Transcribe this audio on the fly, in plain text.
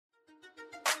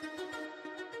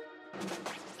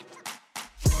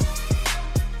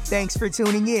Thanks for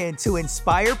tuning in to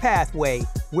Inspire Pathway,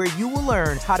 where you will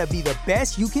learn how to be the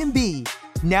best you can be.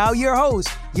 Now your host,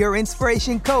 your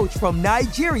inspiration coach from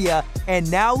Nigeria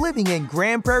and now living in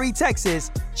Grand Prairie,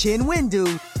 Texas, Chinwendu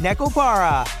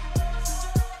Nekopara.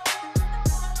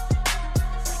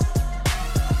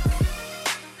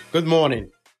 Good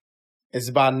morning. It's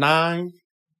about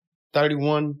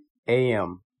 9:31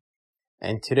 a.m.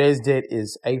 and today's date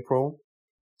is April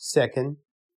 2nd,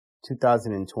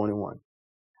 2021.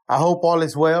 I hope all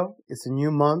is well. It's a new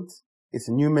month. It's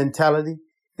a new mentality.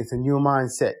 It's a new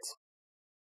mindset.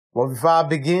 Well, before I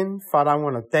begin, Father, I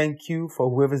want to thank you for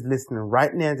whoever's listening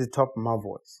right now at the top of my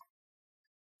voice.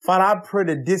 Father, I pray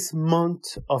that this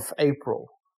month of April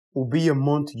will be a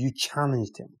month you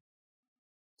challenge them.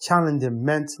 Challenge them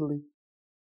mentally,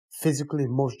 physically,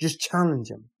 emotionally. Just challenge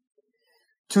them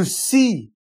to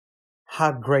see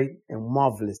how great and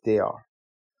marvelous they are.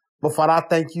 But Father, I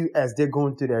thank you as they're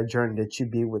going through their journey that you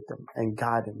be with them and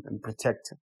guide them and protect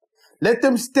them. Let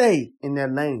them stay in their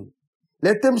lane.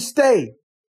 Let them stay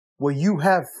where you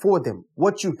have for them,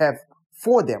 what you have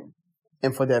for them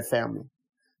and for their family.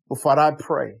 But Father, I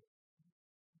pray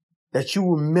that you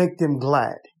will make them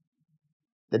glad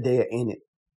that they are in it.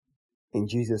 In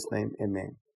Jesus' name,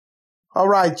 amen. All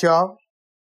right, y'all.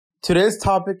 Today's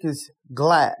topic is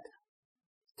glad.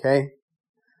 Okay?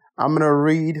 I'm going to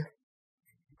read a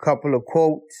couple of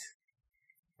quotes.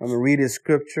 I'm going to read a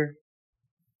scripture.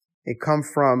 It comes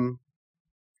from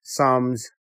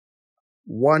Psalms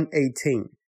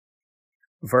 118,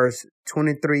 verse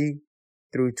 23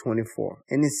 through 24.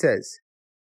 And it says,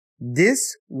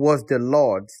 "This was the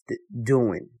Lord's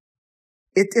doing.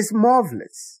 It is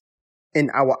marvelous in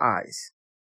our eyes."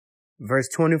 Verse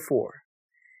 24.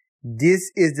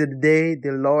 "This is the day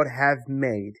the Lord hath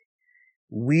made.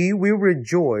 We will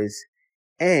rejoice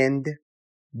and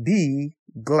be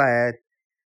glad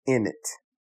in it."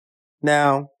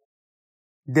 Now,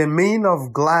 the meaning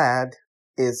of glad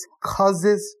is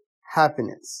causes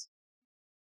happiness.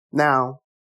 Now,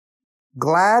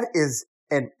 glad is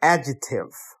an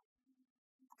adjective.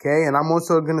 Okay, and I'm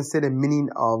also going to say the meaning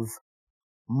of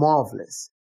marvelous.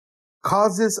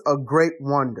 Causes a great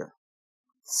wonder.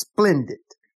 Splendid.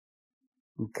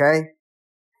 Okay?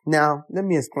 Now, let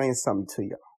me explain something to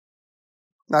y'all.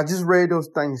 Now, just read those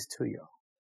things to y'all.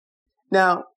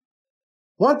 Now,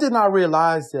 one thing I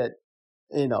realized that,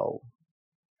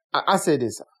 I say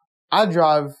this. I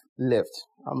drive Lyft.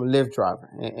 I'm a Lyft driver,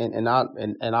 and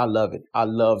I love it. I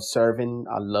love serving.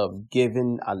 I love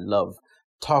giving. I love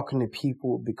talking to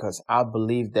people because I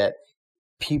believe that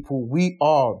we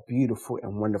are beautiful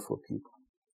and wonderful people.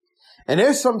 And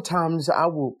there's sometimes I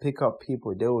will pick up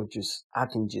people. They will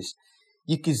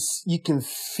you can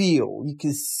feel, you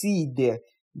can see their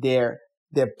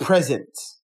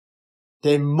presence.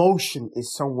 Their emotion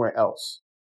is somewhere else.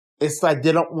 It's like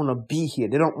they don't want to be here.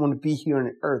 They don't want to be here on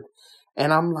the earth.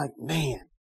 And I'm like, man,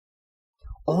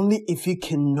 only if you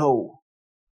can know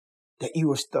that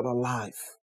you are still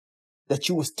alive, that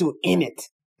you are still in it,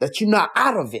 that you're not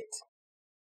out of it.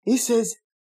 He says,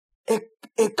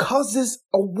 it causes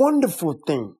a wonderful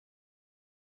thing.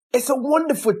 It's a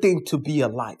wonderful thing to be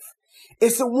alive.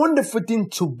 It's a wonderful thing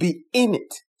to be in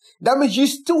it. That means you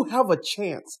still have a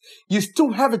chance. You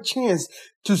still have a chance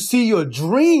to see your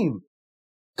dream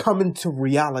come into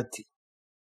reality.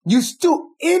 You're still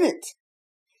in it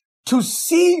to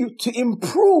to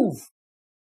improve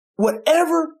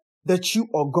whatever that you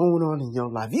are going on in your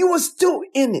life. You are still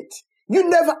in it. You're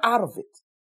never out of it.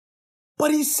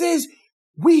 But he says,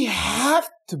 we have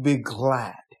to be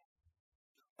glad.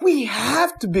 We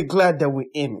have to be glad that we're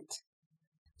in it.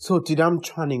 So today I'm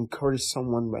trying to encourage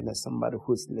someone right now, somebody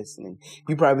who's listening.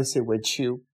 You probably say, well,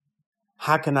 Chew,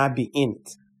 how can I be in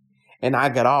it? And I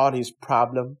got all these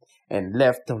problems and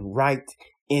left and right,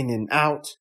 in and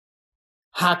out.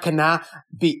 How can I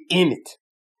be in it?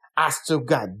 I still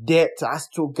got debt. I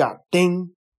still got things.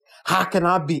 How can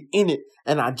I be in it?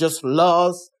 And I just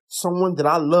lost someone that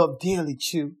I love dearly,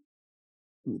 Chew.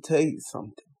 Let me tell you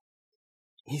something.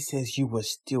 He says you were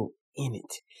still in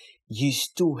it. You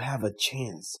still have a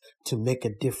chance to make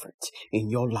a difference in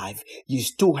your life. You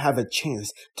still have a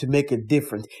chance to make a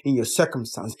difference in your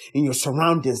circumstance, in your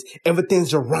surroundings.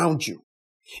 Everything's around you.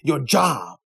 Your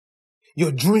job,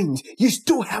 your dreams. You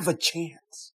still have a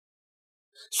chance.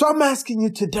 So I'm asking you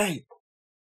today,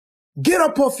 get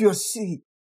up off your seat.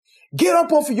 Get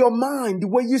up off of your mind the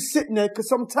way you're sitting there, because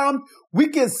sometimes we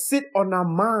can sit on our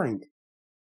mind.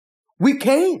 We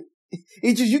can.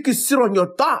 It's just you can sit on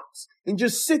your thoughts and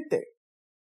just sit there.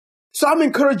 So I'm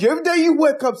encouraging you. Every day you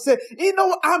wake up, say, you know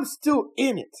what? I'm still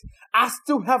in it. I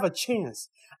still have a chance.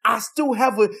 I still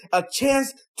have a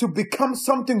chance to become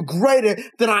something greater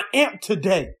than I am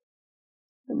today.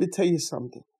 Let me tell you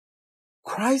something.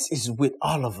 Christ is with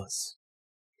all of us.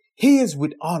 He is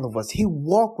with all of us. He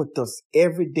walks with us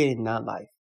every day in our life.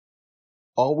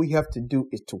 All we have to do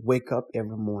is to wake up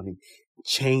every morning,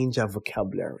 change our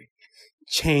vocabulary,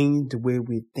 change the way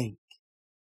we think,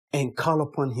 and call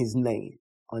upon His name,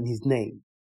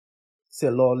 Say,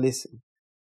 Lord, listen,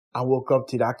 I woke up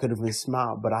today, I could have been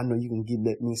smiled, but I know you can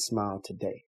let me smile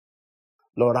today.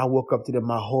 Lord, I woke up today,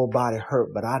 my whole body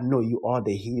hurt, but I know you are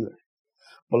the healer.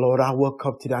 But Lord, I woke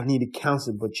up today, I needed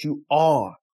counseling, but you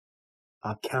are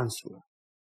our counselor.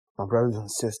 My brothers and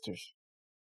sisters,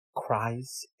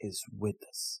 Christ is with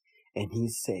us. And He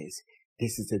says,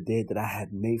 this is the day that I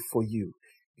have made for you.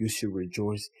 You should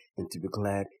rejoice and to be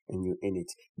glad and you're in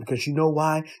it. Because you know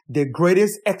why? The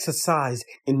greatest exercise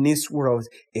in this world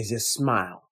is a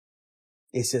smile.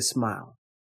 It's a smile.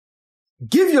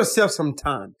 Give yourself some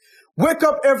time. Wake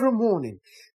up every morning.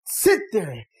 Sit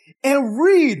there and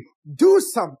read. Do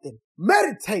something.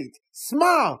 Meditate.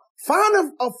 Smile.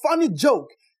 Find a funny joke.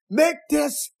 Make their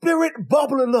spirit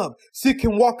bubble up so you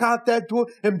can walk out that door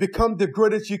and become the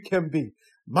greatest you can be.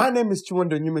 My name is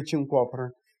Chiwanda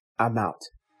Nyumechimkwapara. I'm out.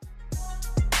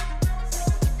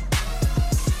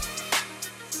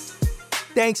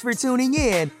 Thanks for tuning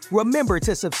in. Remember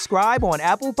to subscribe on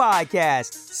Apple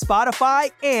Podcasts, Spotify,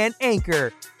 and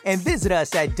Anchor. And visit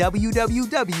us at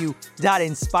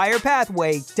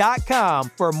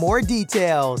www.inspirepathway.com for more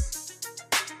details.